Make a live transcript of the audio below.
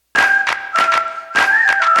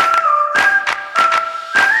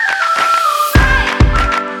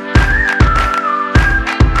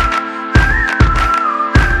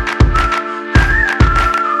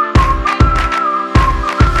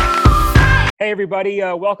Hey, everybody.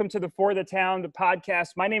 Welcome to the For the Town, the podcast.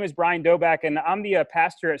 My name is Brian Doback, and I'm the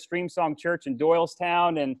pastor at Streamsong Church in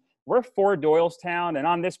Doylestown, and we're for Doylestown. And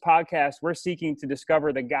on this podcast, we're seeking to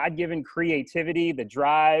discover the God-given creativity, the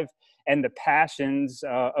drive, and the passions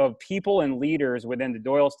of people and leaders within the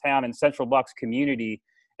Doylestown and Central Bucks community.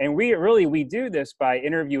 And we do this by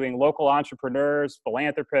interviewing local entrepreneurs,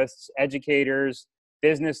 philanthropists, educators,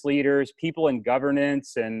 business leaders, people in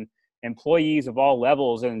governance, and employees of all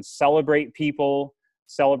levels, and celebrate people,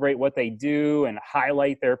 celebrate what they do, and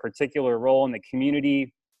highlight their particular role in the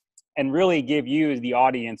community, and really give you, the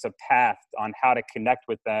audience, a path on how to connect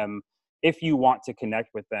with them if you want to connect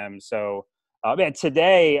with them. So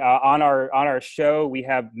today on our show, we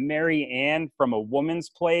have Marianne from A Woman's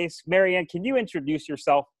Place. Marianne, can you introduce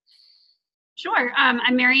yourself? Sure.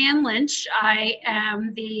 I'm Marianne Lynch. I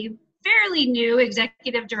am the fairly new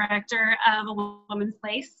executive director of A Woman's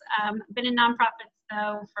Place. Been in nonprofits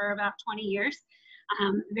though for about 20 years.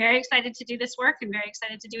 Very excited to do this work and very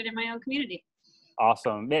excited to do it in my own community.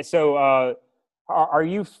 Awesome. So are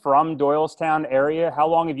you from Doylestown area? How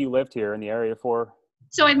long have you lived here in the area for?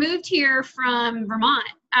 So I moved here from Vermont,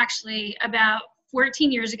 actually, about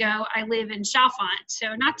 14 years ago. I live in Chalfont,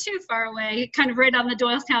 so not too far away, kind of right on the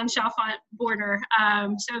Doylestown-Chalfont border.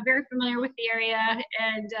 So very familiar with the area,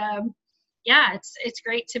 and yeah, it's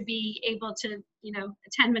great to be able to,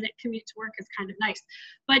 a 10-minute commute to work is kind of nice,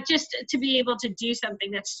 but just to be able to do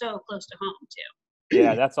something that's so close to home too.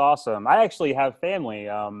 Yeah, that's awesome. I actually have family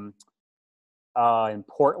in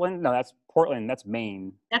Portland. No, that's Portland. That's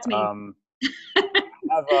Maine. That's Maine.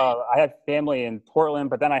 I have family in Portland,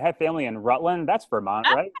 but then I have family in Rutland. That's Vermont,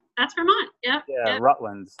 right? That's Vermont. Yeah. Yeah,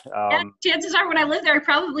 Rutland. Chances are when I lived there, I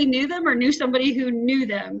probably knew them or knew somebody who knew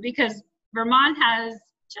them, because Vermont has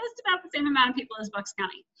just about the same amount of people as Bucks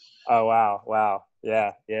County. Oh, wow.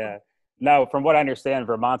 Yeah. No, from what I understand,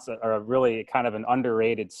 Vermont's a really kind of an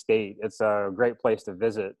underrated state. It's a great place to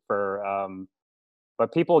visit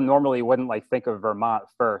but people normally wouldn't think of Vermont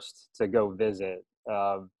first to go visit.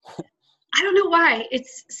 I don't know why.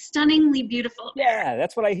 It's stunningly beautiful. Yeah,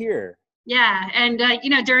 that's what I hear. Yeah, and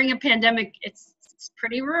during a pandemic, it's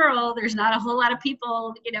pretty rural. There's not a whole lot of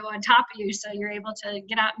people, on top of you, so you're able to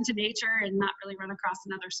get out into nature and not really run across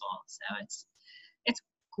another soul. So it's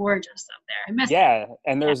gorgeous up there. I miss it.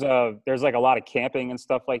 And there's a lot of camping and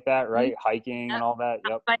stuff like that, right? Mm-hmm. Hiking and all that.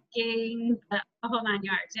 Yep. Biking, the whole 9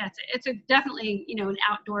 yards. Yeah, it's definitely an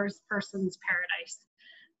outdoors person's paradise.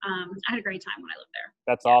 I had a great time when I lived there.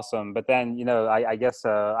 That's awesome. But then, I guess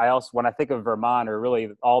I also, when I think of Vermont or really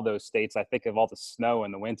all those states, I think of all the snow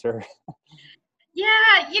in the winter. Yeah,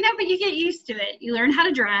 but you get used to it. You learn how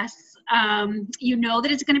to dress. You know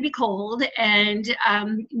that it's going to be cold, and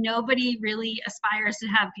nobody really aspires to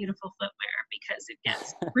have beautiful footwear because it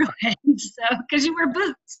gets ruined. So, because you wear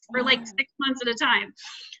boots for 6 months at a time.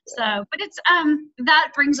 So, but it's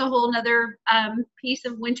that brings a whole nother piece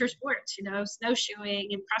of winter sports. Snowshoeing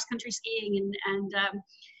and cross country skiing, and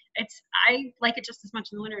I like it just as much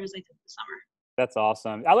in the winter as I do in the summer. That's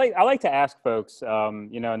awesome. I like to ask folks, in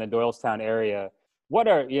the Doylestown area, why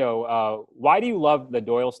do you love the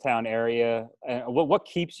Doylestown area? And what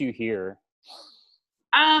keeps you here?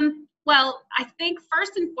 Well, I think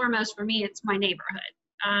first and foremost for me, it's my neighborhood.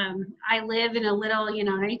 I live in a little,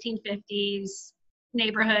 1950s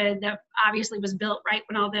neighborhood that obviously was built right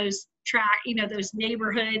when all those those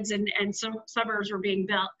neighborhoods and some suburbs were being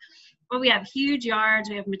built. But we have huge yards,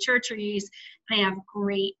 we have mature trees, and I have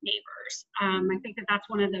great neighbors. I think that's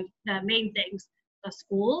one of the main things. The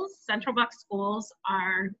schools, Central Bucks schools,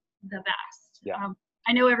 are the best. Yeah.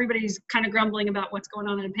 I know everybody's kind of grumbling about what's going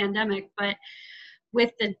on in a pandemic, but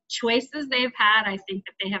with the choices they've had, I think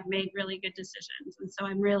that they have made really good decisions. And so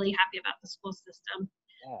I'm really happy about the school system.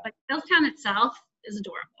 Yeah. But Doylestown itself is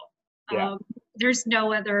adorable. Yeah. There's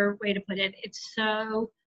no other way to put it. It's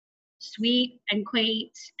so sweet and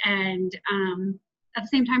quaint and at the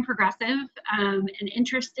same time progressive and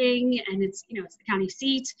interesting, and it's it's the county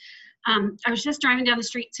seat. I was just driving down the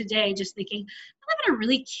street today just thinking, I live in a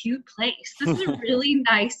really cute place. This is a really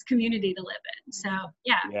nice community to live in. So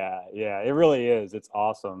yeah, it really is. It's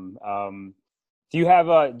awesome. Do you have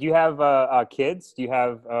kids? Do you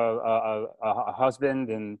have a husband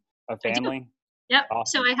and a family? Yep.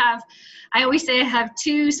 Awesome. So I always say I have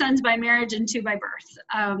 2 sons by marriage and 2 by birth.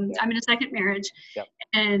 I'm in a second marriage. Yep.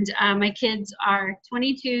 And my kids are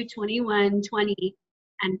 22, 21, 20,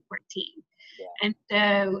 and 14. Yeah. And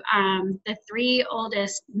so the 3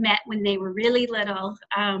 oldest met when they were really little.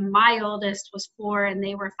 My oldest was 4 and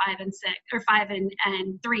they were 5 and 6, or 5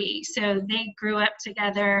 and 3. So they grew up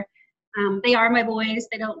together. They are my boys.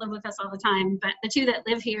 They don't live with us all the time, but the 2 that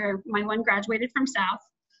live here, my one graduated from South.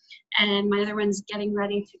 and my other one's getting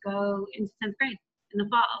ready to go into 10th grade in the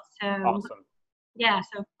fall. So Awesome. yeah,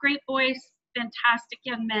 so great boys, fantastic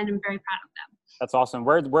young men. I'm very proud of them. That's awesome.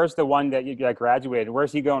 Where's the one that you graduated?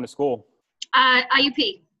 Where's he going to school?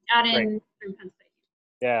 IUP out in Pennsylvania.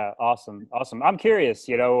 Yeah, awesome. I'm curious,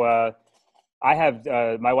 I have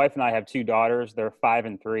my wife and I have two daughters. They're 5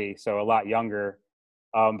 and 3, so a lot younger.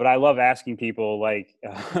 But I love asking people, like,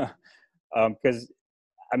 because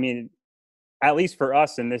I mean, at least for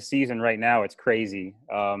us in this season right now, it's crazy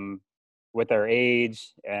with our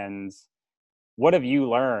age. And what have you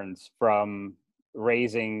learned from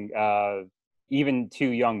raising even two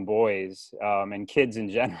young boys and kids in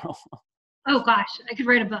general? Oh gosh, I could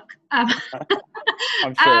write a book.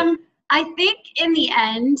 I'm sure. I think in the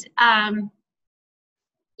end,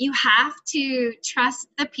 you have to trust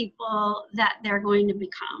the people that they're going to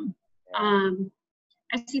become.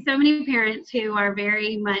 I see so many parents who are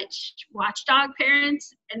very much watchdog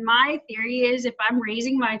parents, and my theory is if I'm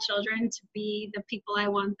raising my children to be the people I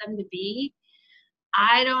want them to be,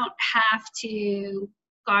 I don't have to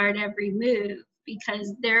guard every move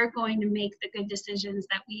because they're going to make the good decisions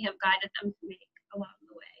that we have guided them to make along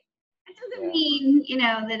the way. It doesn't mean,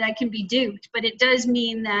 that I can be duped, but it does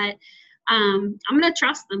mean that I'm going to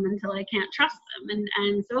trust them until I can't trust them.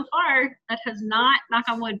 And so far, that has not, knock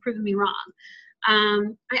on wood, proven me wrong.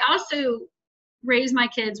 I also raise my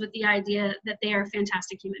kids with the idea that they are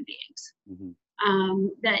fantastic human beings. Mm-hmm.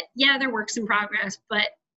 That, they're works in progress, but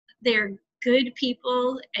they're good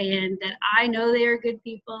people, and that I know they are good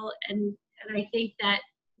people. And I think that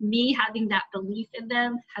me having that belief in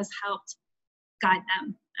them has helped guide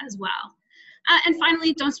them as well. And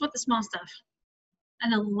finally, don't sweat the small stuff.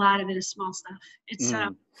 And a lot of it is small stuff. It's,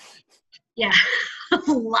 a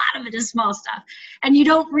lot of it is small stuff. And you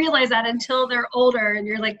don't realize that until they're older and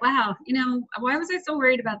you're like, wow, why was I so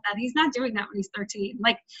worried about that? He's not doing that when he's 13.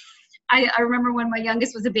 Like, I remember when my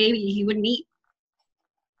youngest was a baby, he wouldn't eat.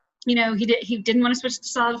 He didn't want to switch to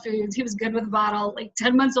solid foods. He was good with a bottle. Like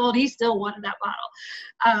 10 months old, he still wanted that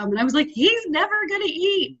bottle. And I was like, he's never going to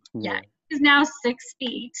eat. Yeah, he's now 6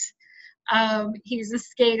 feet. He's a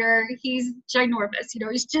skater. He's ginormous.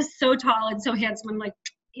 He's just so tall and so handsome. I'm like,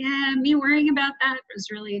 me worrying about that was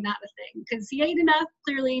really not a thing because he ate enough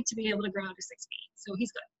clearly to be able to grow to 6 feet. So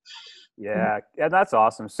he's good. Yeah, that's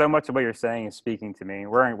awesome. So much of what you're saying is speaking to me.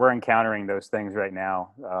 We're encountering those things right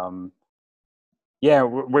now.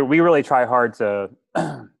 We really try hard to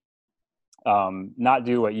not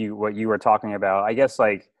do what you were talking about. I guess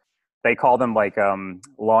like they call them like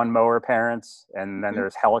lawnmower parents, and then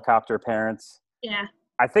there's helicopter parents. Yeah.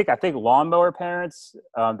 I think lawnmower parents,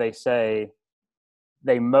 they say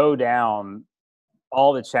they mow down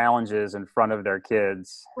all the challenges in front of their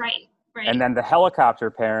kids. Right. And then the helicopter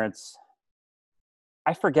parents,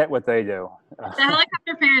 I forget what they do. The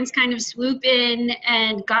helicopter parents kind of swoop in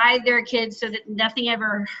and guide their kids so that nothing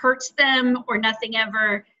ever hurts them or nothing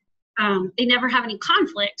ever, they never have any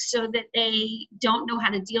conflict so that they don't know how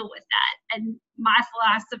to deal with that. And my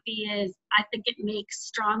philosophy is I think it makes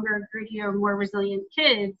stronger, grittier, more resilient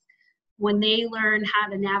kids when they learn how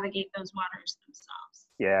to navigate those waters themselves.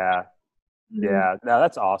 Yeah. Yeah. No,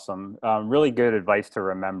 that's awesome. Really good advice to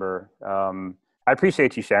remember. I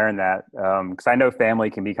appreciate you sharing that because I know family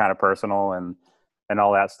can be kind of personal and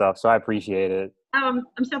all that stuff. So I appreciate it. I'm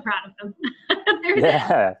so proud of them.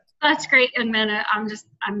 That's great. And then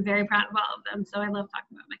I'm very proud of all of them. So I love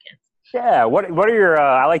talking about my kids. Yeah. What are your,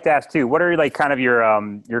 I like to ask too, what are like kind of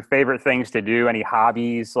your favorite things to do? Any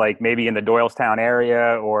hobbies, like maybe in the Doylestown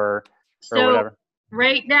area or whatever?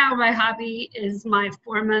 Right now, my hobby is my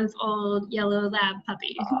 4-month-old yellow lab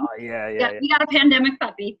puppy. Oh, yeah. We got a pandemic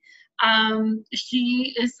puppy.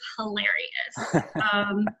 She is hilarious.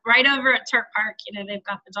 Right over at Turk Park, they've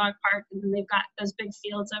got the dog park, and then they've got those big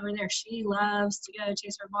fields over there. She loves to go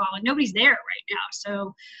chase her ball, and nobody's there right now.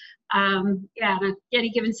 So, on any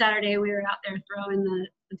given Saturday, we were out there throwing the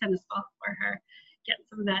tennis ball for her, getting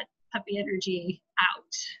some of that puppy energy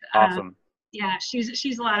out. Awesome.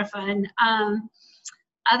 She's a lot of fun.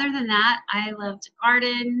 Other than that, I love to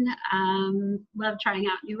garden, love trying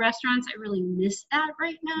out new restaurants. I really miss that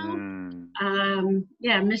right now.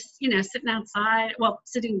 Miss, sitting outside,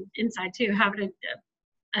 sitting inside too, having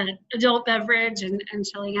an adult beverage and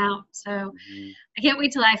chilling out. So I can't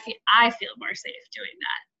wait till I feel more safe doing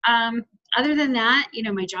that. Other than that,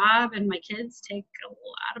 my job and my kids take a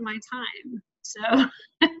lot of my time. So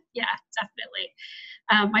yeah,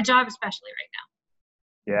 definitely. My job especially right now.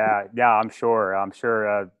 Yeah, I'm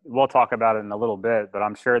sure. We'll talk about it in a little bit, but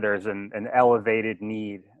I'm sure there's an elevated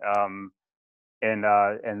need in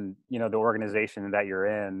the organization that you're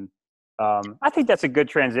in. I think that's a good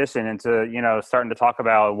transition into, starting to talk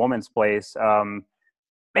about a woman's place.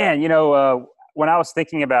 Man, when I was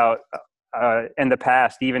thinking about in the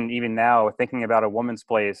past, even now, thinking about a woman's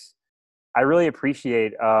place, I really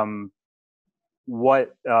appreciate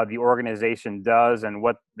what the organization does and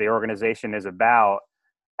what the organization is about.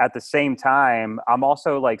 At the same time, I'm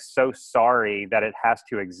also like so sorry that it has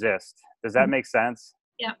to exist. Does that make sense?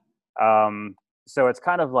 Yeah. So it's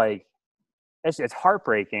kind of like, it's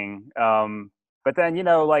heartbreaking. But then,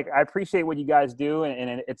 like, I appreciate what you guys do,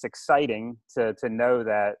 and it's exciting to know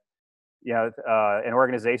that, an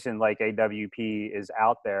organization like AWP is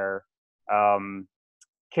out there.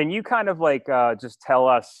 Can you kind of like just tell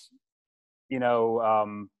us,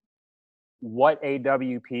 what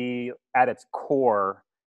AWP at its core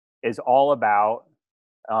is all about?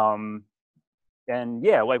 And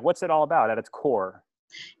yeah, like, what's it all about at its core?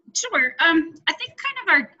 Sure. I think kind of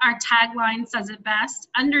our tagline says it best.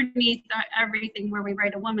 Underneath everything where we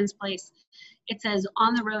write a woman's place, it says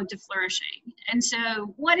on the road to flourishing. And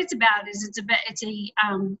so what it's about is it's a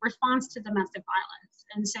response to domestic violence.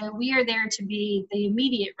 And so we are there to be the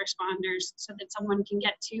immediate responders so that someone can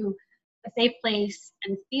get to a safe place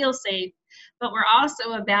and feel safe. But we're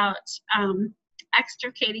also about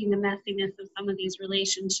extricating the messiness of some of these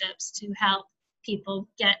relationships to help people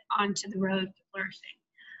get onto the road to flourishing.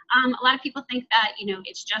 A lot of people think that,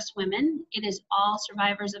 it's just women. It is all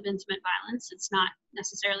survivors of intimate violence. It's not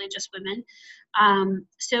necessarily just women.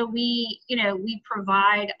 So we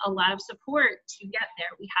provide a lot of support to get there.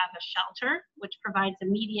 We have a shelter, which provides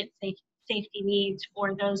immediate safety needs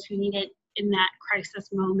for those who need it in that crisis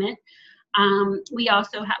moment. We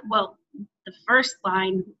also have, the first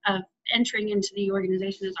line of entering into the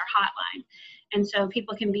organization is our hotline. And so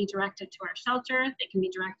people can be directed to our shelter, they can be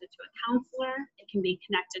directed to a counselor, they can be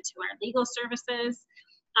connected to our legal services,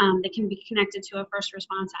 they can be connected to a first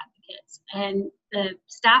response advocates. And the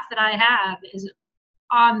staff that I have is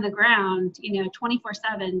on the ground,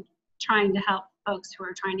 24/7, trying to help folks who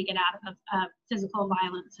are trying to get out of a physical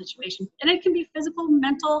violence situation. And it can be physical,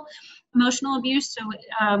 mental, emotional abuse, so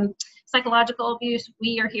psychological abuse.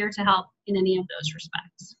 We are here to help in any of those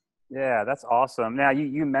respects. Yeah, that's awesome. Now,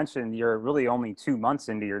 you mentioned you're really only 2 months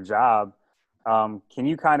into your job. Can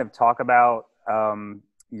you kind of talk about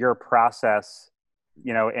your process,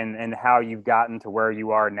 and how you've gotten to where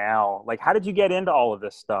you are now? Like, how did you get into all of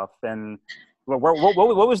this stuff? And what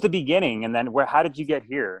was the beginning? And then how did you get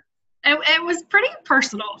here? It was pretty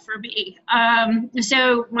personal for me.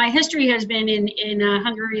 So my history has been in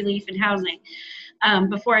hunger relief and housing.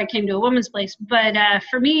 Before I came to a woman's place. But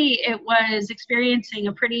for me, it was experiencing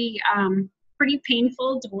a pretty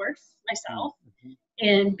painful divorce myself,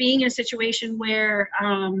 and being in a situation where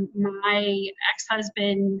my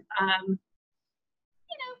ex-husband,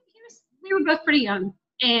 we were both pretty young.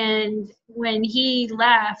 And when he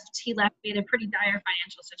left me in a pretty dire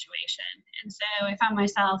financial situation. And so I found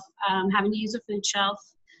myself having to use a food shelf,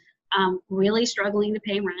 really struggling to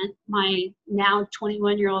pay rent. My now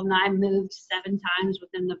 21-year-old and I moved 7 times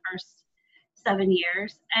within the first 7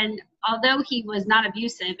 years. And although he was not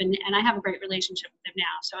abusive, and I have a great relationship with him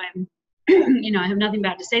now, so I'm, I have nothing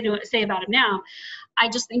bad to say about him now. I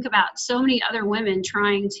just think about so many other women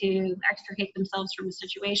trying to extricate themselves from a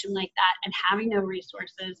situation like that and having no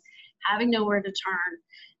resources, having nowhere to turn,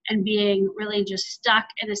 and being really just stuck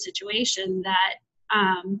in a situation that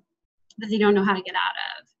they don't know how to get out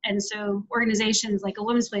of. And so organizations like a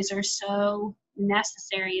women's place are so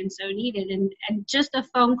necessary and so needed, and just a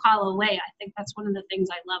phone call away. I think that's one of the things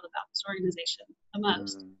I love about this organization the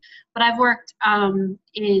most. But I've worked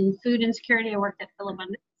in food insecurity. I worked at Phil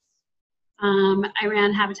Abundance. I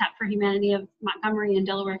ran Habitat for Humanity of Montgomery and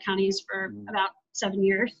Delaware counties for about 7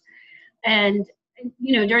 years. And,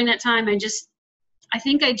 during that time, I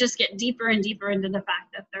think I just get deeper and deeper into the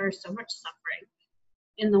fact that there's so much suffering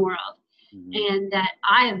in the world. And that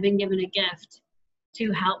I have been given a gift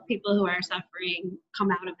to help people who are suffering come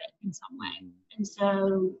out of it in some way. And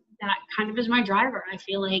so that kind of is my driver. I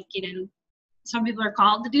feel like, some people are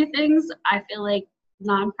called to do things. I feel like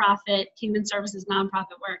nonprofit, human services,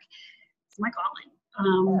 nonprofit work, it's my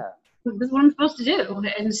calling. This is what I'm supposed to do.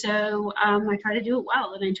 And so I try to do it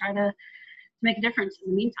well, and I try to make a difference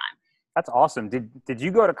in the meantime. That's awesome. Did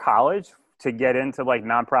you go to college to get into like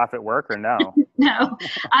nonprofit work, or no? No,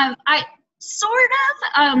 I sort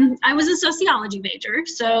of. I was a sociology major,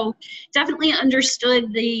 so definitely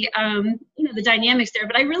understood the the dynamics there.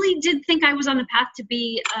 But I really did think I was on the path to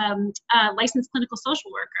be a licensed clinical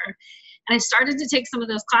social worker, and I started to take some of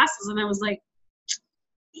those classes, and I was like,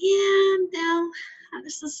 yeah, no,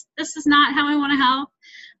 this is not how I want to help.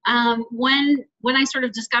 When I sort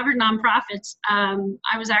of discovered nonprofits,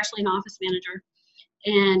 I was actually an office manager,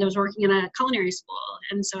 and I was working in a culinary school,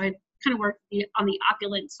 and so I kind of worked on the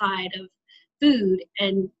opulent side of food,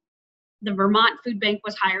 and the Vermont Food Bank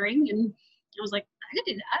was hiring, and I was like, I could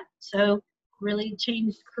do that. So really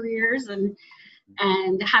changed careers, and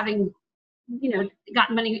having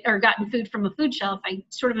gotten money or gotten food from a food shelf, I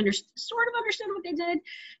sort of understood what they did,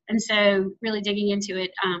 and so really digging into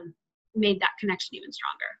it made that connection even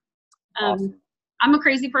stronger. Awesome. I'm a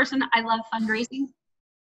crazy person. I love fundraising.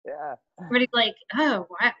 Yeah. Everybody's like, oh,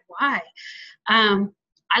 why?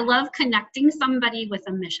 I love connecting somebody with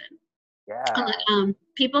a mission. Yeah.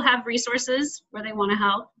 People have resources where they want to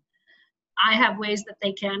help. I have ways that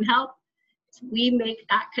they can help. We make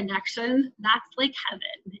that connection. That's like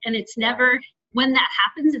heaven. And it's never, when that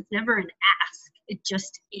happens, it's never an ask. It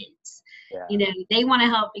just is. Yeah. They want to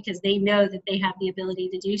help because they know that they have the ability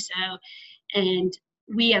to do so. And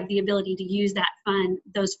we have the ability to use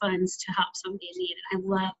those funds to help somebody in need. And I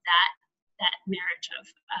love that marriage of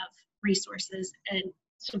resources and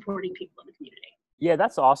supporting people in the community. Yeah,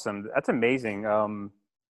 that's awesome. That's amazing.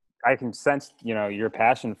 I can sense, your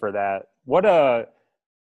passion for that.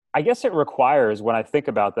 I guess it requires, when I think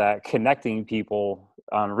about that, connecting people,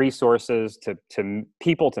 resources to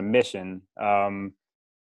people to mission.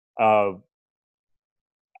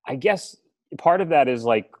 I guess part of that is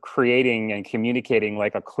like creating and communicating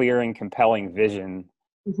like a clear and compelling vision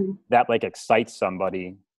that like excites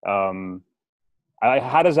somebody.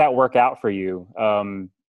 How does that work out for you?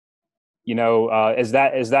 Is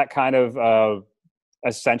that kind of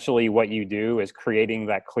essentially what you do, is creating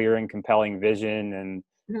that clear and compelling vision? And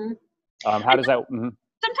how does that?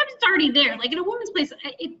 Sometimes it's already there. Like in a woman's place,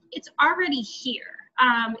 it's already here.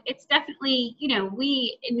 It's definitely,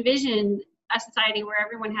 we envision a society where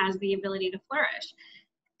everyone has the ability to flourish.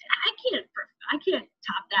 I can't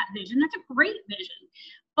top that vision. That's a great vision,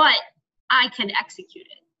 but I can execute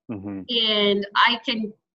it, and I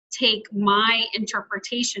can take my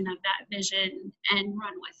interpretation of that vision and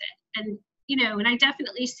run with it. And and I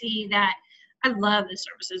definitely see that. I love the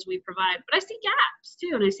services we provide, but I see gaps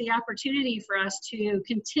too, and I see opportunity for us to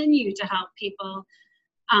continue to help people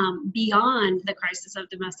beyond the crisis of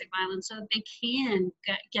domestic violence, so that they can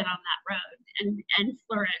get on that road and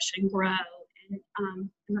flourish and grow and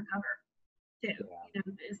recover too.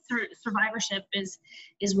 Survivorship is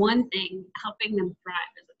one thing, helping them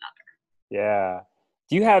thrive is another. Yeah.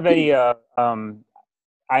 Do you have any? I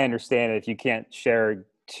understand if you can't share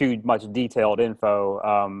too much detailed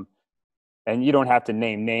info, and you don't have to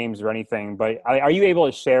name names or anything, but are you able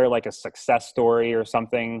to share like a success story or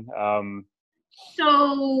something?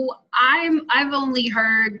 So I've only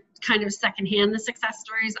heard kind of secondhand the success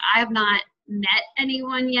stories. I have not met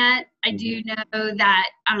anyone yet. I do know that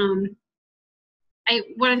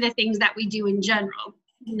one of the things that we do in general,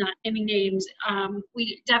 not naming names,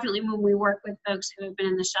 we definitely, when we work with folks who have been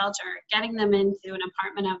in the shelter, getting them into an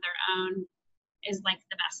apartment of their own is like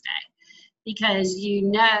the best day, because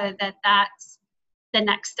that that's the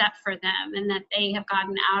next step for them, and that they have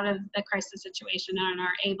gotten out of the crisis situation and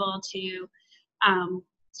are able to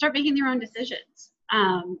start making their own decisions.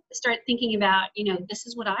 Start thinking about, this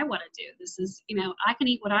is what I want to do. This is, I can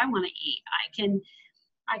eat what I want to eat.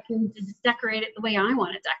 I can decorate it the way I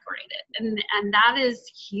want to decorate it. And that is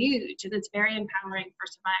huge, and it's very empowering for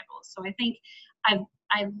survival. So I think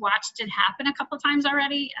I've watched it happen a couple of times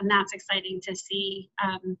already, and that's exciting to see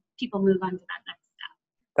people move on to that next step.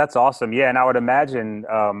 That's awesome. Yeah. And I would imagine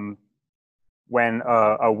when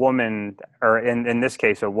a woman, or in this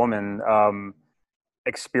case, a woman,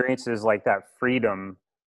 experiences like that freedom,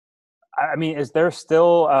 I mean, is there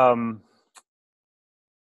still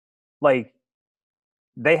like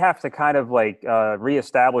they have to kind of like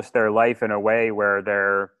reestablish their life in a way where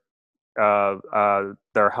their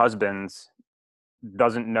husbands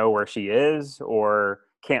doesn't know where she is or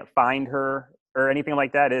can't find her or anything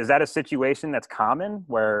like that? Is that a situation that's common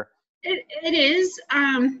where? It is.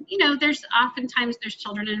 There's oftentimes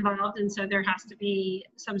children involved, and so there has to be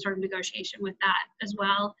some sort of negotiation with that as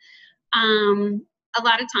well. A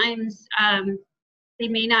lot of times they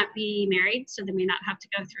may not be married, so they may not have to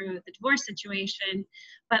go through the divorce situation.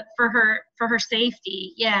 But for her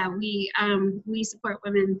safety, yeah, we support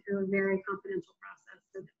women through a very confidential process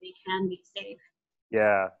so that they can be safe.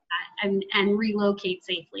 Yeah. And relocate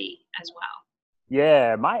safely as well.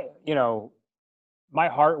 Yeah, my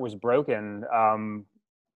heart was broken.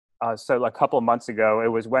 So a couple of months ago, it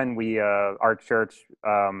was when our church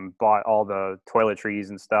bought all the toiletries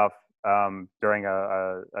and stuff during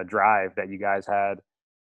a drive that you guys had,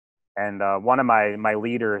 and one of my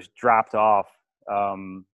leaders dropped off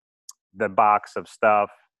the box of stuff.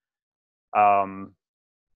 But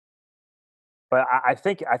I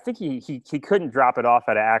think he couldn't drop it off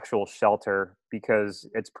at an actual shelter because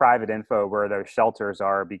it's private info where those shelters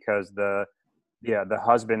are, because the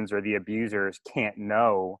husbands or the abusers can't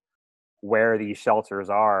know where these shelters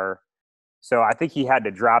are. So I think he had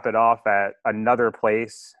to drop it off at another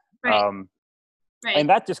place. Right. And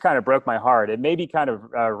that just kind of broke my heart. It made me kind of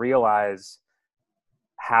realize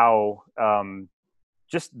how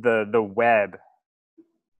just the web,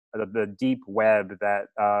 the deep web that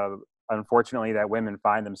unfortunately that women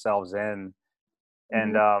find themselves in.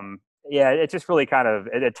 And it just really kind of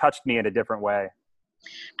it touched me in a different way.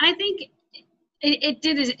 I think it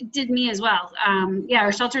did me as well.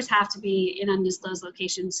 Our shelters have to be in undisclosed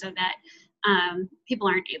locations so that people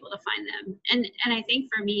aren't able to find them. And I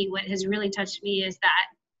think for me, what has really touched me is that,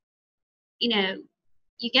 you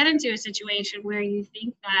get into a situation where you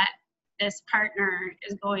think that this partner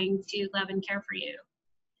is going to love and care for you.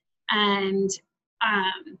 And,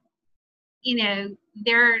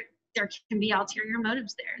 there can be ulterior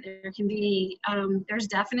motives there. There can be, there's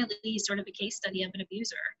definitely sort of a case study of an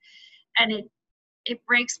abuser. And it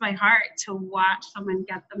breaks my heart to watch someone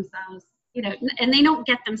get themselves, and they don't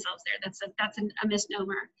get themselves there. That's a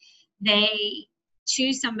misnomer. They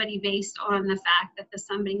choose somebody based on the fact that the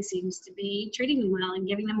somebody seems to be treating them well and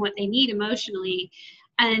giving them what they need emotionally.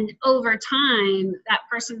 And over time, that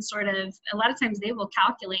person sort of, a lot of times they will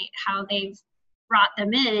calculate how they've brought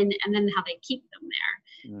them in and then how they keep them there.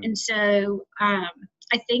 And so I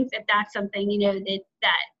think that that's something,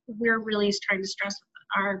 that we're really trying to stress with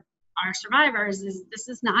our survivors is this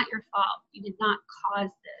is not your fault. You did not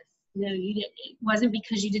cause this. It wasn't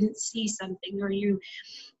because you didn't see something or you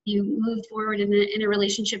moved forward in a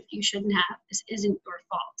relationship you shouldn't have. This isn't your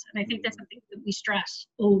fault. And I think that's something that we stress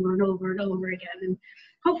over and over and over again. And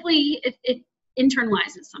hopefully it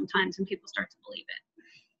internalizes sometimes and people start to believe it.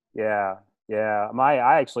 Yeah.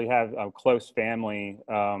 I actually have a close family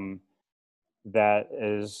that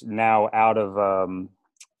is now out of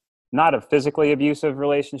not a physically abusive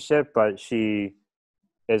relationship, but she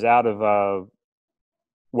is out of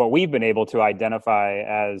what we've been able to identify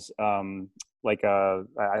as I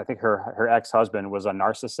think her ex-husband was a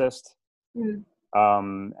narcissist.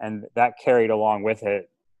 And that carried along with it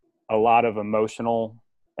a lot of emotional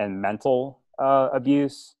and mental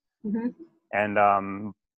abuse.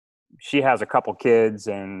 And she has a couple kids,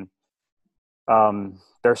 and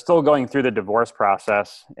they're still going through the divorce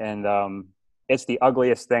process. And it's the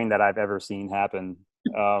ugliest thing that I've ever seen happen.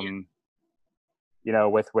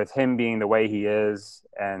 With him being the way he is,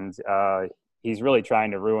 and he's really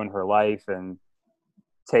trying to ruin her life and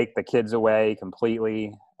take the kids away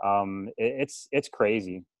completely. It's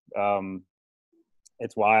crazy.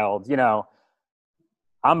 It's wild.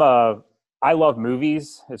 I love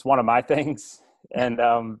movies. It's one of my things. And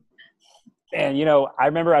I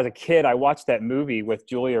remember as a kid, I watched that movie with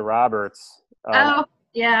Julia Roberts. I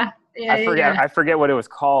forget what it was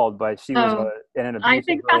called, but she was in an abusive I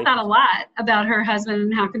think about that a lot, about her husband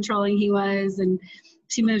and how controlling he was, and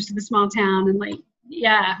she moves to the small town and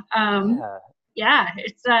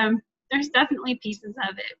it's there's definitely pieces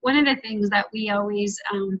of it. One of the things that we always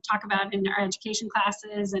talk about in our education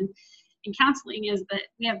classes and in counseling is that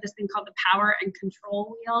we have this thing called the power and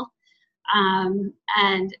control wheel. And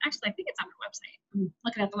actually, I think it's on our website. I'm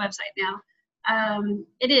looking at the website now.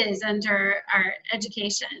 It is under our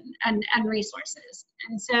education and resources.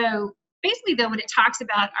 And so basically though, what it talks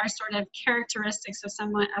about are sort of characteristics of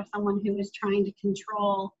someone who is trying to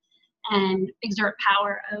control and exert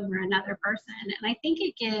power over another person. And I think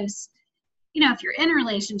it gives, if you're in a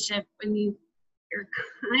relationship when you're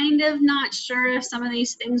kind of not sure if some of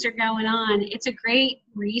these things are going on, it's a great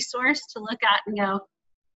resource to look at and go,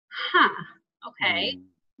 okay,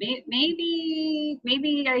 maybe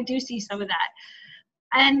I do see some of that.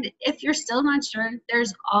 And if you're still not sure,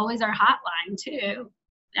 there's always our hotline too.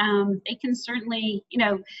 They can certainly,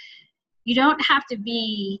 you don't have to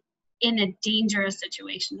be in a dangerous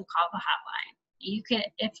situation to call the hotline. You can,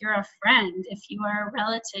 if you're a friend, if you are a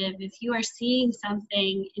relative, if you are seeing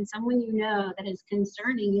something in someone that is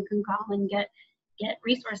concerning, you can call and get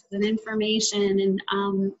resources and information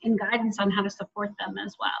and guidance on how to support them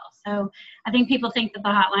as well. So I think people think that the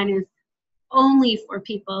hotline is only for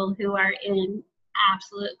people who are in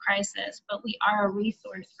absolute crisis, but we are a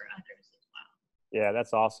resource for others as well. Yeah,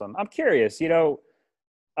 that's awesome. I'm curious,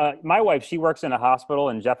 my wife, she works in a hospital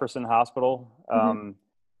in Jefferson Hospital.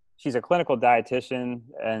 She's a clinical dietitian,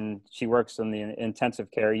 and she works in the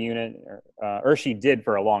intensive care unit, or she did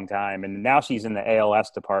for a long time. And now she's in the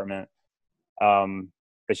ALS department.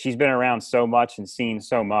 But she's been around so much and seen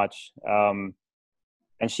so much.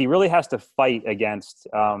 and she really has to fight against,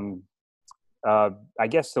 I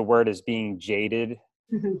guess the word is being jaded,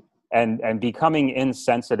 Mm-hmm. and becoming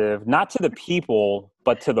insensitive, not to the people,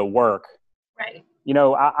 but to the work. Right. You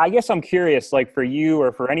know, I guess I'm curious, like for you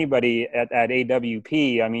or for anybody at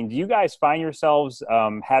AWP, I mean, do you guys find yourselves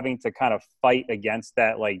having to kind of fight against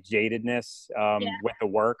that like jadedness with the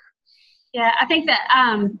work? Yeah, I think that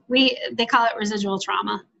they call it residual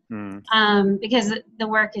trauma, because the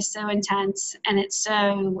work is so intense and it's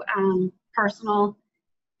so personal,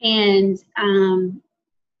 and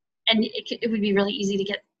it would be really easy to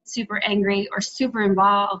get super angry or super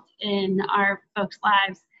involved in our folks'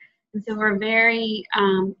 lives. And so we're very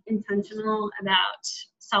intentional about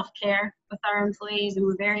self-care with our employees, and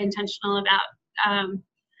we're very intentional about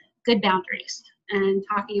good boundaries and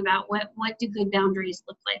talking about what do good boundaries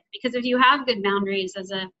look like. Because if you have good boundaries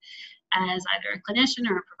as either a clinician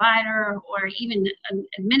or a provider or even an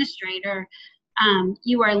administrator,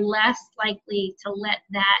 you are less likely to let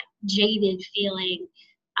that jaded feeling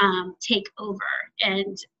take over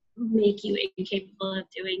and make you incapable of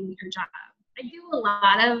doing your job. I do a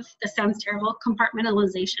lot of, this sounds terrible,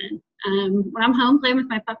 compartmentalization. When I'm home playing with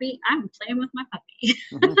my puppy, I'm playing with my puppy.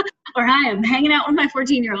 Mm-hmm. Or I am hanging out with my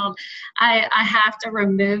 14-year-old. I have to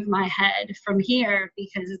remove my head from here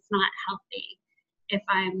because it's not healthy if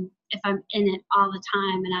I'm in it all the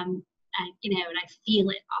time and and I feel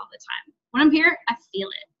it all the time. When I'm here, I feel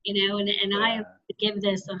it, and I have to give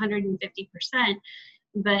this 150%,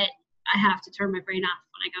 but I have to turn my brain off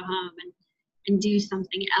when I go home and do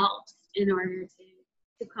something else in order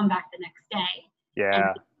to come back the next day. Yeah.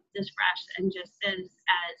 And be as fresh and just as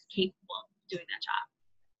capable of doing that job.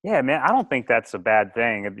 Yeah, man, I don't think that's a bad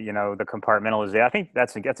thing. The compartmentalization, I think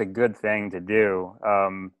that's a good thing to do.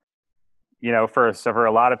 For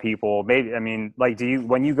a lot of people, maybe, I mean, like,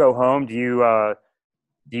 when you go home, do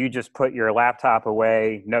you just put your laptop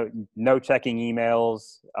away? No checking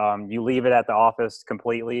emails. You leave it at the office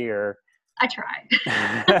completely, or? I try.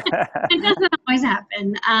 It doesn't always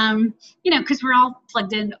happen, because we're all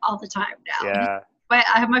plugged in all the time now. Yeah. But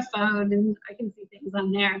I have my phone and I can see things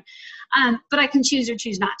on there, but I can choose or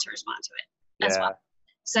choose not to respond to it as well.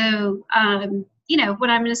 So, when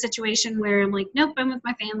I'm in a situation where I'm like, nope, I'm with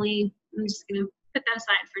my family, I'm just going to put that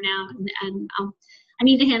aside for now, and I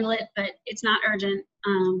need to handle it, but it's not urgent.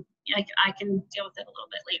 I can deal with it a little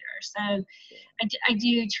bit later. So I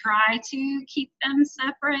do try to keep them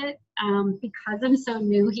separate. Because I'm so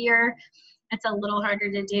new here, it's a little harder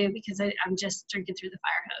to do because I'm just drinking through the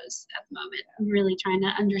fire hose at the moment. I'm really trying to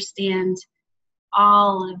understand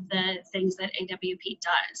all of the things that AWP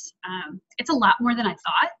does. It's a lot more than I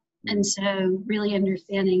thought. And so really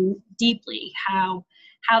understanding deeply how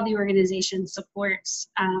the organization supports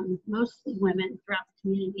mostly women throughout the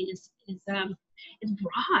community is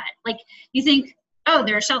broad. Like, you think, oh,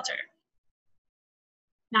 they're a shelter.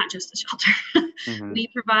 Not just a shelter. Mm-hmm. We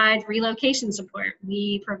provide relocation support.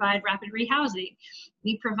 We provide rapid rehousing.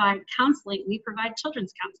 We provide counseling. We provide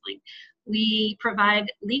children's counseling. We provide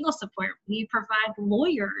legal support. We provide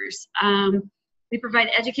lawyers. We provide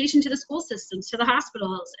education to the school systems, to the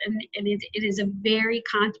hospitals, and it is a very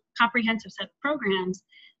comprehensive set of programs.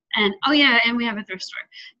 And and we have a thrift store.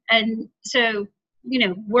 And so,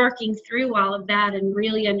 working through all of that and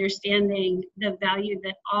really understanding the value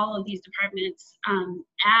that all of these departments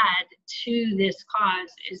add to this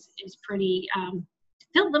cause is pretty,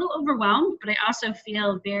 feel a little overwhelmed, but I also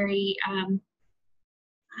feel very, I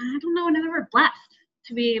don't know another word, blessed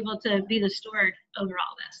to be able to be the steward over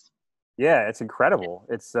all this. Yeah, it's incredible.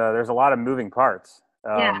 It's there's a lot of moving parts.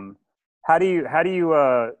 How do you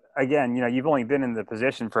again, you've only been in the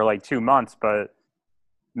position for like 2 months, but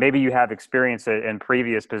maybe you have experience in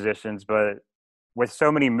previous positions, but with so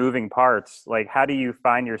many moving parts, like, how do you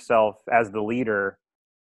find yourself as the leader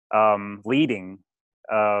leading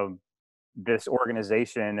this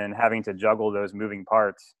organization and having to juggle those moving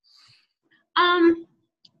parts?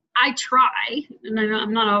 I try, and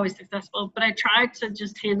I'm not always successful, but I try to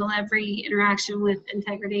just handle every interaction with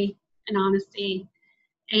integrity and honesty,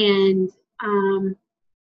 and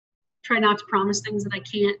try not to promise things that I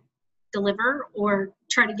can't deliver, or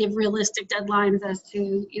try to give realistic deadlines as to,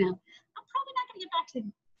 I'm probably not going to get back to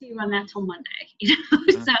you on that till Monday,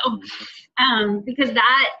 So, because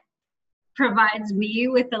that provides me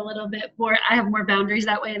with a little bit more, I have more boundaries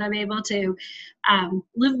that way, and I'm able to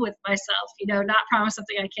live with myself, not promise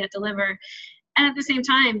something I can't deliver. And at the same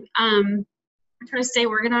time, I try to stay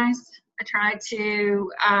organized. I try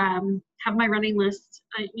to have my running list,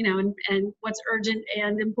 and what's urgent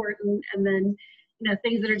and important, and then,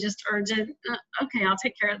 things that are just urgent, okay, I'll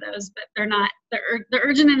take care of those, but they're not, the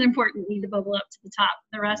urgent and important need to bubble up to the top.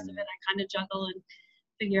 The rest of it, I kind of juggle and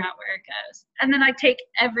figure out where it goes. And then I take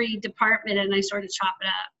every department and I sort of chop it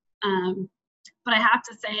up. But I have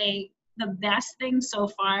to say the best thing so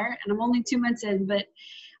far, and I'm only 2 months in, but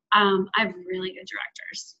I have really good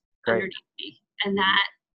directors underneath me, and that,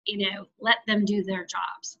 let them do their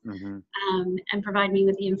jobs, and provide me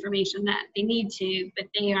with the information that they need to, but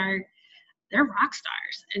they're rock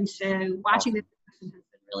stars. And so watching this has been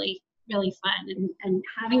really, really fun, and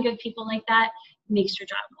having good people like that makes your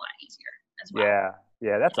job a lot easier as well.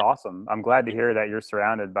 Yeah, that's awesome. I'm glad to hear that you're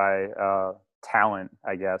surrounded by talent,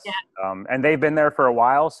 I guess. Yeah. And they've been there for a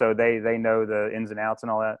while, so they know the ins and outs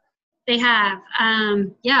and all that. They have.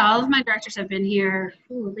 All of my directors have been here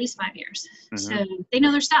at least 5 years. So they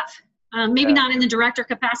know their stuff. Maybe not in the director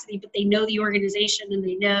capacity, but they know the organization, and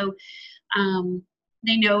they know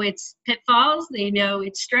its pitfalls, they know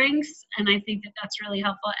its strengths, and I think that that's really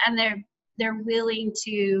helpful. And they're willing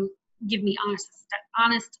to give me honest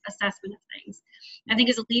assessment of things. I think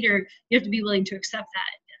as a leader, you have to be willing to accept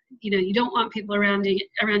that. You don't want people around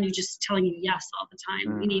you just telling you yes all the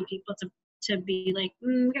time. You need people to be like,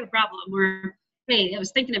 we got a problem, or hey, I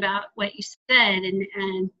was thinking about what you said, and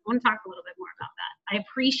I want to talk a little bit more about that. I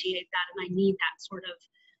appreciate that, and I need that sort of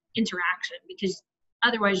interaction, because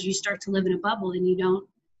otherwise you start to live in a bubble and you don't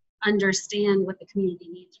understand what the community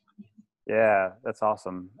needs from you. Yeah, that's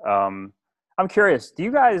awesome. I'm curious, do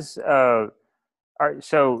you guys, so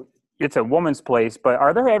it's a woman's place, but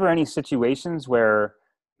are there ever any situations where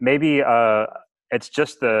maybe it's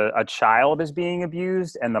just a child is being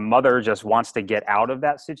abused and the mother just wants to get out of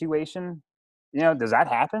that situation? Does that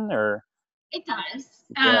happen, or? It does.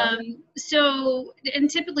 Yeah. And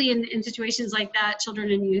typically in situations like that,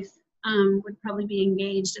 children and youth would probably be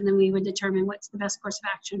engaged, and then we would determine what's the best course of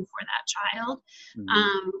action for that child.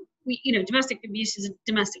 Domestic abuse is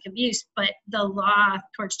domestic abuse, but the law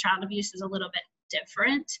towards child abuse is a little bit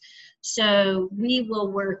different. So we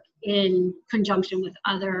will work in conjunction with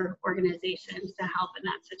other organizations to help in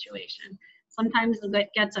that situation. Sometimes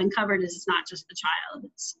what gets uncovered is it's not just the child,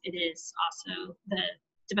 it is also the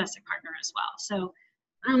domestic partner as well. So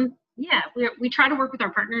we try to work with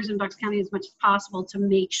our partners in Bucks County as much as possible to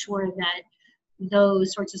make sure that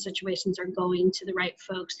those sorts of situations are going to the right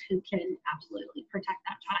folks who can absolutely protect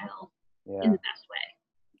that child in the best way.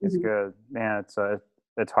 It's good, man.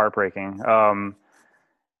 It's heartbreaking.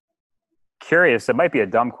 Curious, it might be a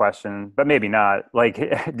dumb question, but maybe not. Like,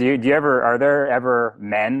 are there ever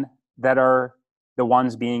men that are the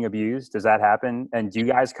ones being abused? Does that happen? And do you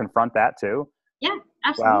guys confront that too? Yeah,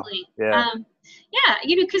 absolutely. Wow.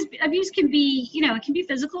 Because abuse can be, it can be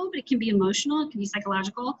physical, but it can be emotional, it can be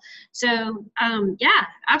psychological. So,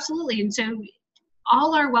 absolutely. And so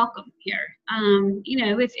all are welcome here.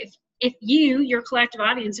 If your collective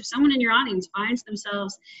audience, if someone in your audience finds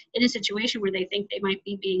themselves in a situation where they think they might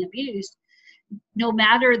be being abused, no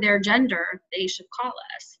matter their gender, they should call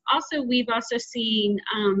us. Also, we've also seen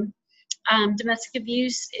domestic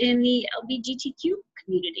abuse in the LGBTQ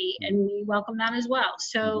community, and we welcome that as well.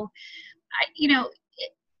 So,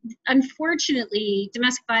 unfortunately,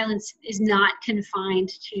 domestic violence is not confined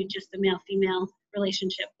to just the male-female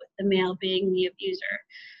relationship, with the male being the abuser.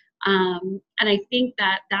 And I think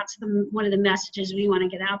that that's one of the messages we want to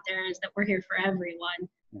get out there, is that we're here for everyone.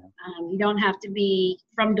 You don't have to be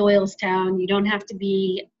from Doylestown. You don't have to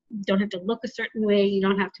look a certain way. You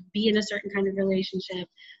don't have to be in a certain kind of relationship.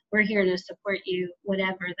 We're here to support you,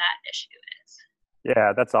 whatever that issue is.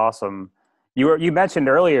 Yeah, that's awesome. You mentioned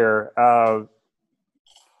earlier,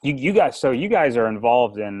 you guys are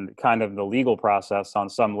involved in kind of the legal process on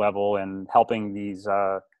some level, and helping these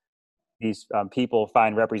people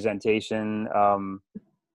find representation.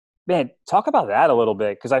 Man, talk about that a little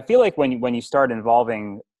bit, because I feel like when you start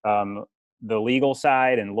involving the legal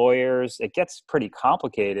side and lawyers, it gets pretty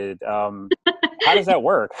complicated. How does that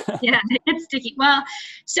work? Yeah, it's sticky. Well,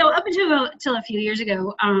 so up until a few years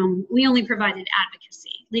ago, we only provided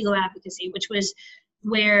legal advocacy, which was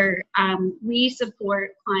where we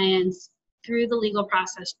support clients through the legal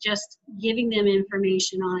process, just giving them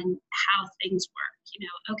information on how things work.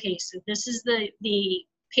 Okay, so this is the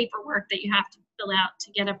paperwork that you have to fill out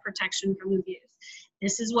to get a protection from abuse.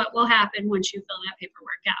 This is what will happen once you fill that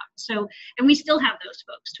paperwork out. So, and we still have those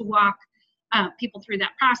folks to walk people through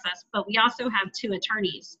that process, but we also have 2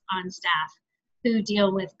 attorneys on staff who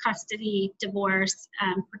deal with custody, divorce,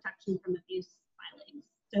 and protection from abuse filings,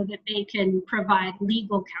 so that they can provide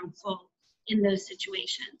legal counsel in those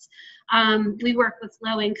situations. We work with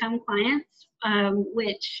low-income clients,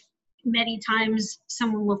 which many times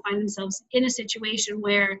someone will find themselves in a situation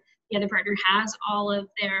where the other partner has all of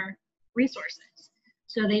their resources.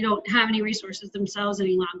 So they don't have any resources themselves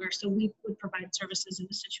any longer. So we would provide services in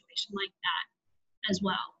a situation like that. as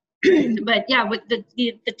well. But yeah, with the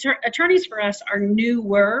attorneys for us are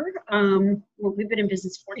newer. Well, we've been in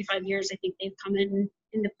business 45 years. I think they've come into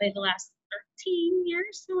play the last 13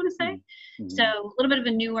 years, I want to say. Mm-hmm. So a little bit of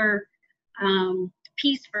a newer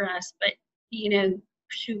piece for us. But,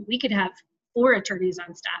 shoot, we could have 4 attorneys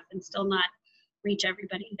on staff and still not reach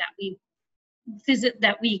everybody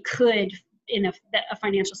that we could in a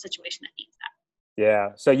financial situation that needs that. Yeah.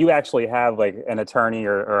 So you actually have like an attorney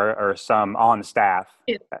or some on staff.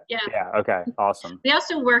 Yeah. Yeah. Okay. Awesome. We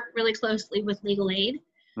also work really closely with legal aid,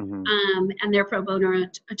 and their pro bono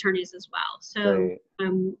attorneys as well. So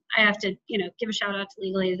I have to, give a shout out to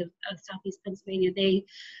legal aid of Southeast Pennsylvania. They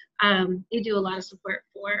do a lot of support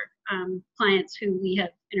for clients who we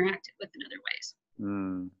have interacted with in other ways.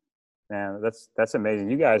 Man, that's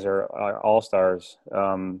amazing. You guys are all stars.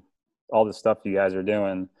 All the stuff you guys are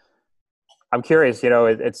doing. I'm curious,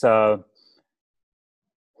 it's I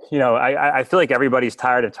feel like everybody's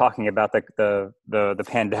tired of talking about the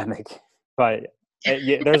pandemic, but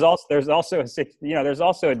there's also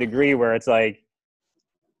a degree where it's like,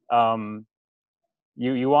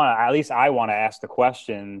 you want to, at least I want to ask the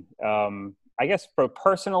question, I guess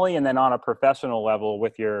personally, and then on a professional level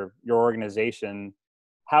with your organization,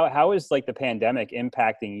 how is like the pandemic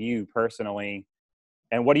impacting you personally?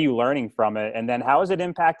 And what are you learning from it? And then how is it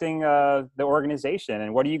impacting the organization?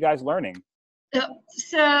 And what are you guys learning?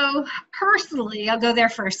 So personally, I'll go there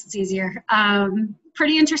first. It's easier.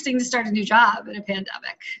 Pretty interesting to start a new job in a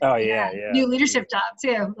pandemic. Oh, yeah. New leadership job,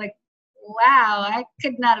 too. Like, wow, I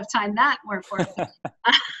could not have timed that more poorly.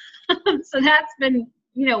 So that's been,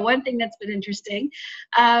 one thing that's been interesting.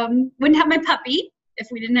 Wouldn't have my puppy if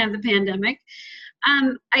we didn't have the pandemic.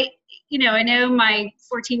 I know my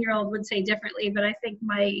 14-year-old would say differently, but I think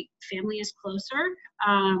my family is closer.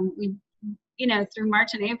 We, through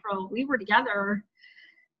March and April, we were together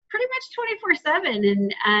pretty much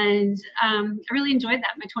 24/7, and I really enjoyed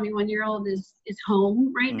that. My 21-year-old is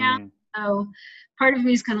home right now, so part of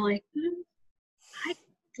me is kind of like, I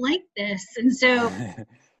like this, and so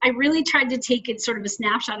I really tried to take it sort of a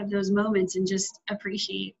snapshot of those moments and just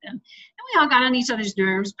appreciate them. And we all got on each other's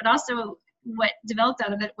nerves, but also what developed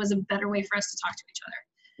out of it was a better way for us to talk to each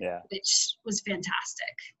other, which was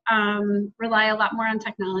fantastic. Rely a lot more on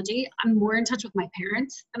technology. I'm more in touch with my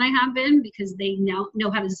parents than I have been because they now know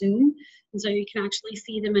how to Zoom. And so you can actually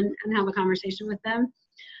see them and have a conversation with them.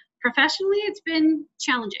 Professionally, it's been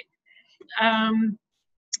challenging.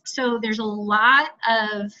 So there's a lot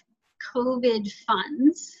of COVID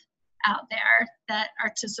funds out there that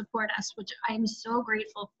are to support us, which I'm so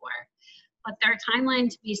grateful for. But their timeline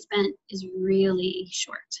to be spent is really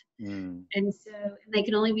short. And so they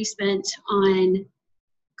can only be spent on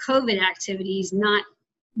COVID activities, not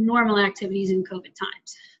normal activities in COVID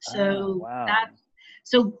times. So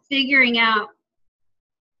so figuring out,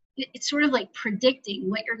 it's sort of like predicting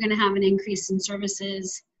what you're going to have an increase in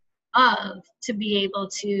services to be able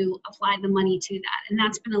to apply the money to that. And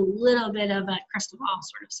that's been a little bit of a crystal ball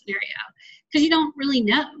sort of scenario because you don't really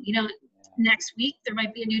know. Next week, there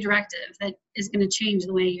might be a new directive that is going to change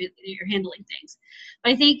the way you're handling things.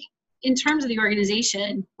 But I think in terms of the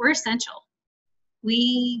organization, we're essential.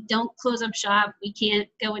 We don't close up shop. We can't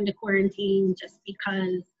go into quarantine just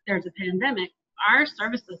because there's a pandemic. Our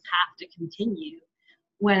services have to continue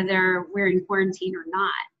whether we're in quarantine or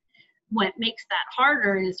not. What makes that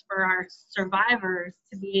harder is for our survivors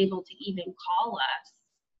to be able to even call us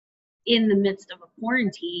in the midst of a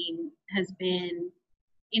quarantine has been,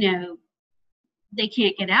 they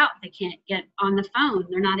can't get out. They can't get on the phone.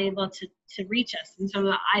 They're not able to reach us. And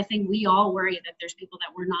so I think we all worry that there's people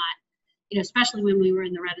that we're not, especially when we were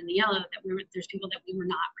in the red and the yellow, there's people that we were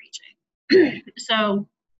not reaching. So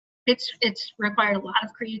it's required a lot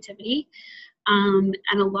of creativity and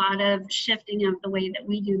a lot of shifting of the way that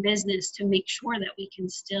we do business to make sure that we can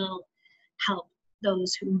still help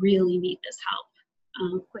those who really need this help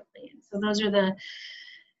quickly. And so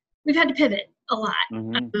we've had to pivot a lot.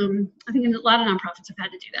 I think a lot of nonprofits have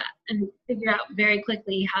had to do that and figure out very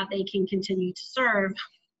quickly how they can continue to serve,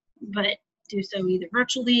 but do so either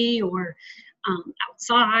virtually or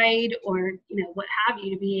outside or what have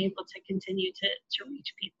you, to be able to continue to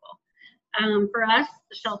reach people. For us,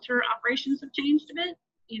 the shelter operations have changed a bit,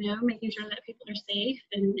 making sure that people are safe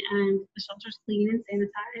and the shelter's clean and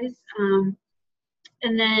sanitized.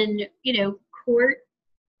 And then, court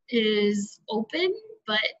is open,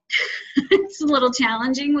 but it's a little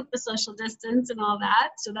challenging with the social distance and all that.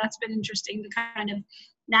 So that's been interesting to kind of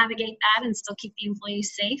navigate that and still keep the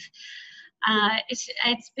employees safe.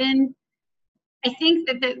 It's been, I think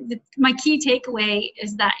that my key takeaway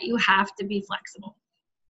is that you have to be flexible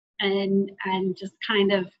and just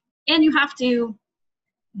kind of, and you have to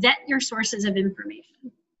vet your sources of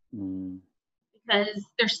information. Because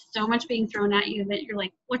there's so much being thrown at you that you're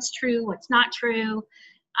like, what's true, what's not true.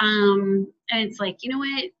 And it's like, you know what,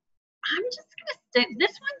 I'm just gonna stick,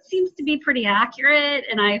 this one seems to be pretty accurate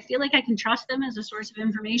and I feel like I can trust them as a source of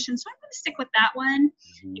information, so I'm gonna stick with that one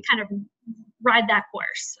and kind of ride that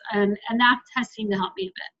course. And that has seemed to help me a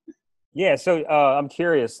bit. Yeah, so I'm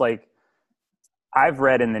curious, like, I've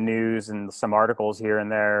read in the news and some articles here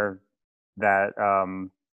and there that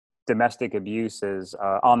domestic abuse is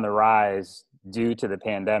on the rise due to the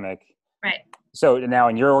pandemic. Right. So now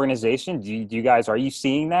in your organization, do you guys, are you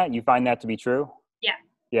seeing that? You find that to be true? Yeah.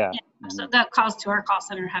 Yeah. So the calls to our call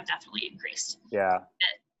center have definitely increased. Yeah.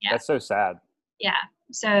 Yeah. That's so sad. Yeah.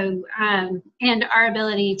 So, and our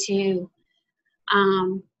ability to,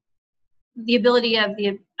 the ability of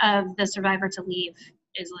the survivor to leave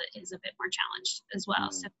is a bit more challenged as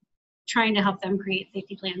well. So trying to help them create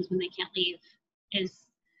safety plans when they can't leave is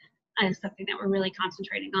something that we're really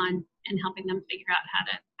concentrating on and helping them figure out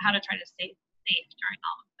how to try to stay safe during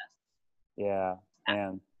all of this. Yeah.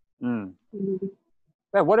 And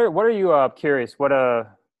yeah, what are you curious?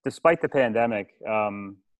 Despite the pandemic,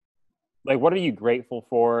 like, what are you grateful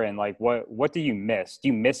for, and like what do you miss? Do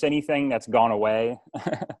you miss anything that's gone away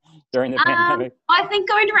during the pandemic? Well, I think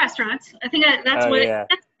going to restaurants. I think that's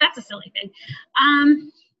that's a silly thing. I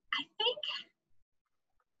think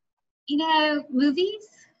movies.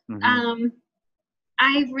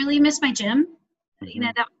 I really miss my gym.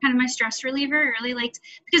 That was kind of my stress reliever. I really liked,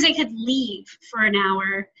 because I could leave for an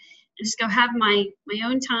hour and just go have my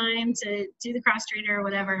own time to do the cross trainer or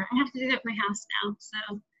whatever. I have to do that at my house now. So,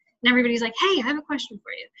 and everybody's like, "Hey, I have a question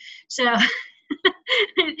for you." So,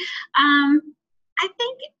 I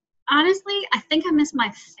think, honestly, I miss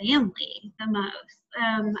my family the most.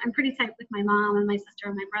 I'm pretty tight with my mom and my sister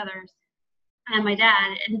and my brothers and my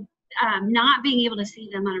dad, and not being able to see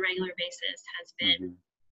them on a regular basis has been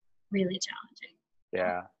really challenging.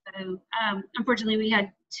 Yeah. So unfortunately, we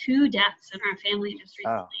had 2 deaths in our family just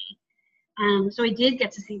recently. So I did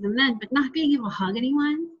get to see them then, but not being able to hug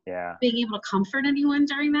anyone, being able to comfort anyone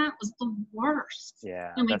during that was the worst.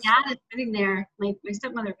 Yeah. My dad is sitting there. My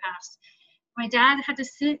stepmother passed. My dad had to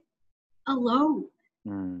sit alone.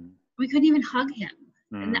 We couldn't even hug him.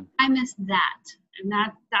 And I miss that. And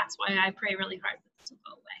that's why I pray really hard that this will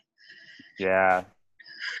go away. Yeah.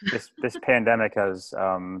 This pandemic has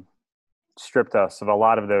stripped us of a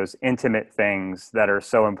lot of those intimate things that are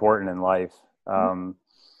so important in life.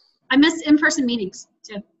 I miss in-person meetings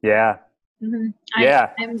too. Yeah. I'm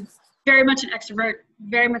very much an extrovert,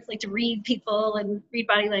 very much like to read people and read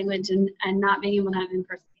body language, and not being able to have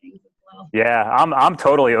in-person meetings as well. Yeah, I'm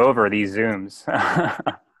totally over these Zooms.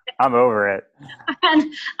 I'm over it.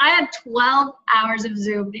 And I had 12 hours of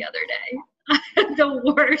Zoom the other day. I had the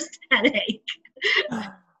worst headache.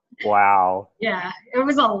 Wow. Yeah, it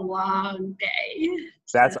was a long day.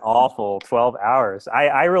 That's awful. 12 hours.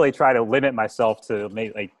 I really try to limit myself to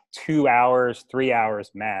maybe like 2 hours, 3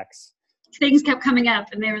 hours max. Things kept coming up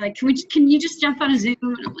and they were like, can you just jump on a Zoom?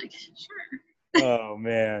 And I'm like, sure. Oh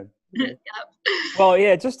man. Yep. Well,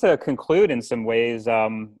 yeah, just to conclude in some ways,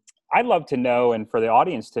 I'd love to know, and for the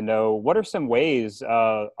audience to know, what are some ways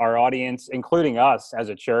our audience, including us as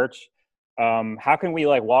a church, how can we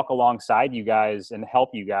like walk alongside you guys and help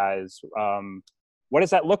you guys? What does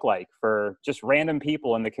that look like for just random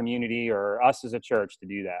people in the community or us as a church to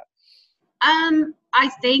do that? I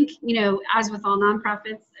think, as with all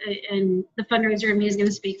nonprofits, and the fundraiser in me is going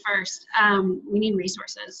to speak first, we need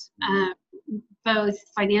resources, both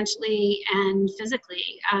financially and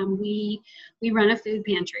physically. We run a food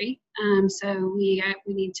pantry, so we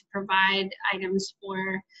need to provide items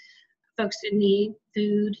for folks in need: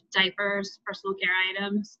 food, diapers, personal care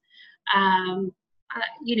items.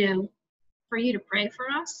 For you to pray for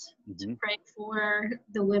us, to pray for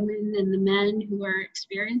the women and the men who are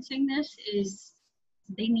experiencing this, is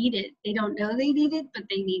they need it. They don't know they need it, but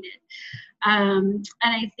they need it. And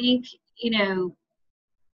I think,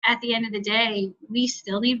 at the end of the day, we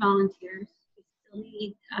still need volunteers. We still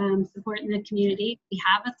need support in the community. We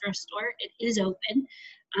have a thrift store. It is open,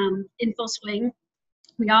 in full swing.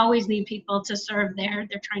 We always need people to serve there.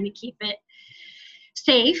 They're trying to keep it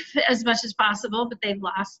safe as much as possible, but they've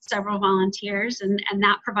lost several volunteers, and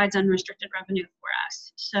that provides unrestricted revenue for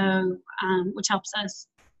us. So, which helps us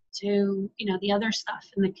to, the other stuff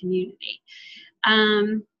in the community.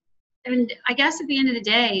 And I guess at the end of the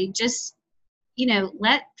day, just,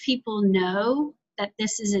 let people know that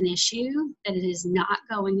this is an issue, that it is not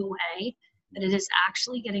going away, that it is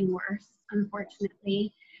actually getting worse,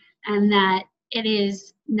 unfortunately, and that it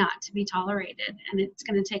is not to be tolerated. And it's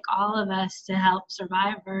going to take all of us to help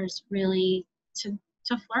survivors really to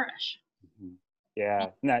to flourish. Yeah.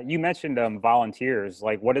 Now, you mentioned volunteers.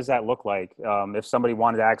 Like, what does that look like if somebody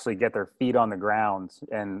wanted to actually get their feet on the ground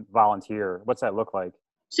and volunteer? What's that look like?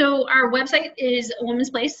 So our website is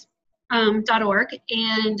womensplace.org,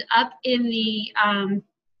 and up in the,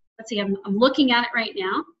 let's see, I'm looking at it right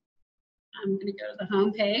now. I'm going to go to the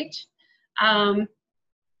home page.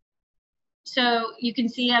 So you can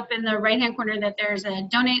see up in the right-hand corner that there's a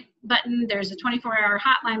donate button, there's a 24-hour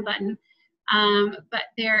hotline button, but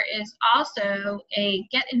there is also a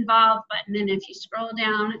get involved button. And if you scroll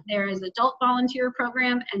down, there is adult volunteer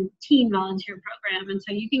program and teen volunteer program. And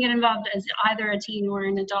so you can get involved as either a teen or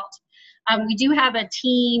an adult. We do have a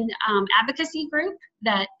teen advocacy group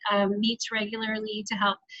that meets regularly to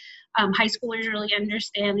help high schoolers really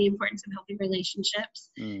understand the importance of healthy relationships.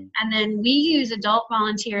 And then we use adult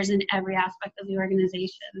volunteers in every aspect of the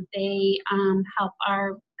organization. They help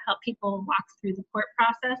people walk through the court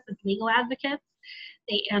process as legal advocates.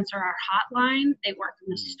 They answer our hotline. They work in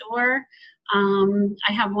the store.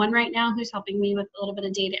 I have one right now who's helping me with a little bit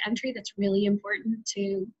of data entry that's really important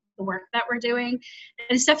to the work that we're doing,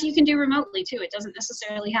 and stuff you can do remotely too. It doesn't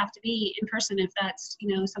necessarily have to be in person if that's,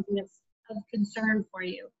 something that's of concern for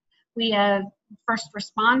you. We have first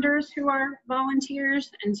responders who are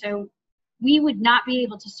volunteers, and so we would not be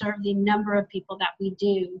able to serve the number of people that we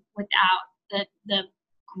do without the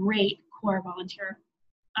great core volunteer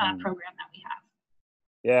program that we have.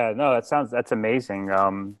 Yeah, no, that's amazing.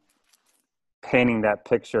 Painting that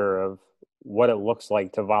picture of what it looks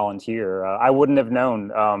like to volunteer. I wouldn't have known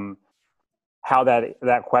how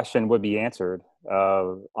that question would be answered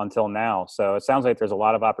until now. So it sounds like there's a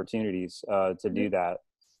lot of opportunities to do that.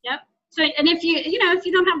 Yep. So, and if you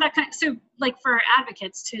don't have that so like for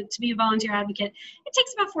advocates to be a volunteer advocate, it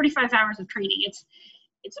takes about 45 hours of training. It's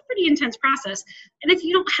a pretty intense process. And if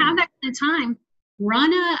you don't have that kind of time,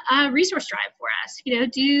 run a resource drive for us.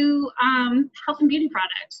 Do health and beauty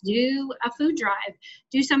products, do a food drive,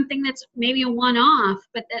 do something that's maybe a one-off,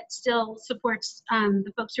 but that still supports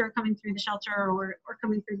the folks who are coming through the shelter or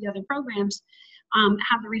coming through the other programs,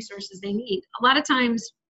 have the resources they need. A lot of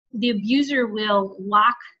times the abuser will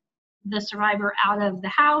lock the survivor out of the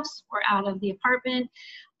house or out of the apartment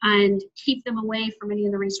and keep them away from any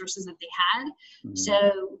of the resources that they had.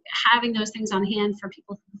 So having those things on hand for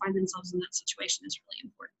people who find themselves in that situation is really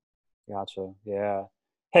important. Gotcha. Yeah.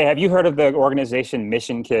 Hey, have you heard of the organization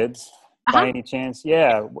Mission Kids by any chance?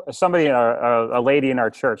 Yeah. Somebody, a lady in our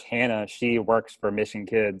church, Hannah, she works for Mission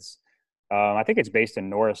Kids. I think it's based in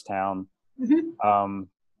Norristown.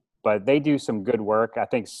 But they do some good work, I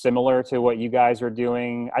think, similar to what you guys are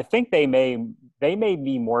doing. I think they may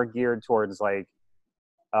be more geared towards like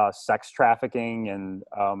sex trafficking and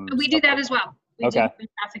we do that as well. We do human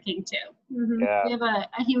trafficking too. Yeah. We have a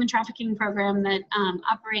human trafficking program that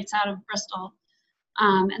operates out of Bristol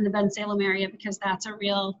and the Ben Salem area, because it's a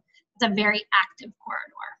very active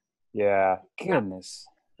corridor. Yeah. Goodness.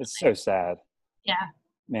 It's so sad. Yeah.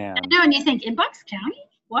 Man. I know, and you think in Bucks County?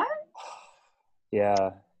 What?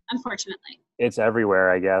 Yeah. Unfortunately. It's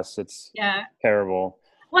everywhere, I guess. It's terrible.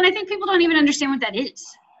 Well, and I think people don't even understand what that is.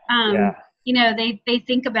 They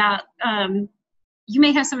think about, you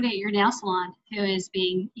may have somebody at your nail salon who is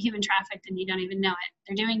being human trafficked and you don't even know it.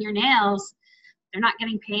 They're doing your nails. They're not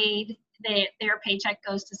getting paid. Their paycheck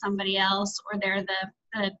goes to somebody else, or they're the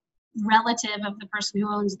relative of the person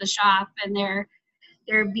who owns the shop, and they're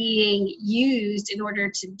being used in order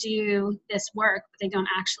to do this work, but they don't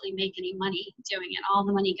actually make any money doing it. All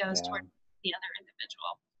the money goes toward the other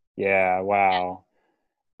individual. Yeah, wow.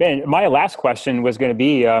 Ben, my last question was going to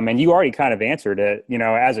be, and you already kind of answered it,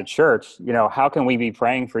 as a church, how can we be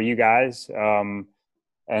praying for you guys? Can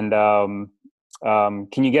you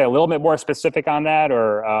get a little bit more specific on that,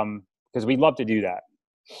 or because we'd love to do that?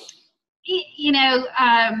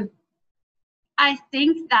 I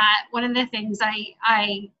think that one of the things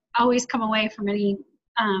I always come away from any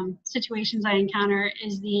situations I encounter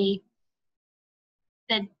is the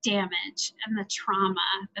damage and the trauma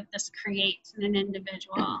that this creates in an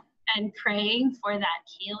individual, and praying for that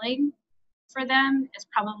healing for them is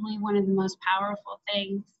probably one of the most powerful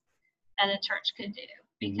things that a church could do,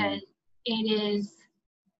 because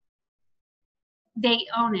they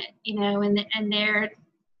own it, and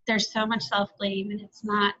there's so much self-blame, and it's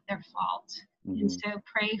not their fault. And so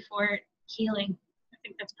pray for healing. I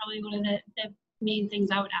think that's probably one of the main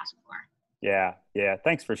things I would ask for. Yeah.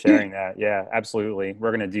 Thanks for sharing that. Yeah, absolutely. We're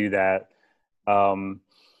going to do that. Man,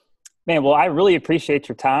 well, I really appreciate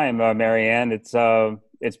your time, Marianne. It's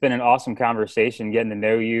been an awesome conversation getting to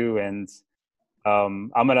know you, and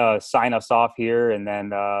I'm going to sign us off here, and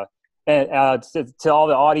then And to all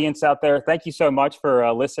the audience out there, thank you so much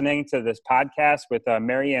for listening to this podcast with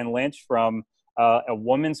Marianne Lynch from A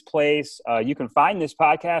Woman's Place. You can find this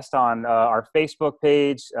podcast on our Facebook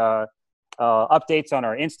page, updates on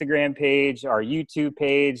our Instagram page, our YouTube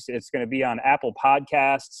page. It's going to be on Apple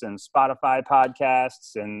Podcasts and Spotify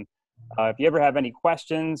Podcasts. And if you ever have any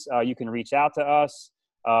questions, you can reach out to us.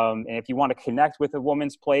 And if you want to connect with A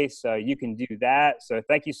Woman's Place, you can do that. So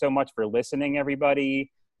thank you so much for listening,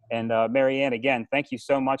 everybody. And Marianne, again, thank you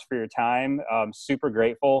so much for your time. Super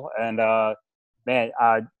grateful. And man,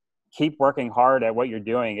 keep working hard at what you're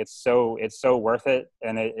doing. It's so worth it.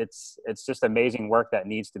 And it's just amazing work that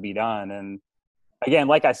needs to be done. And again,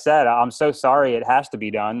 like I said, I'm so sorry it has to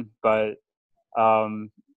be done, but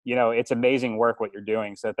it's amazing work what you're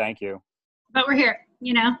doing. So thank you. But we're here,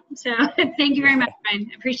 so thank you very much,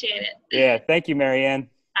 Brian. Appreciate it. Yeah. Thank you, Marianne.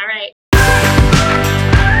 All right.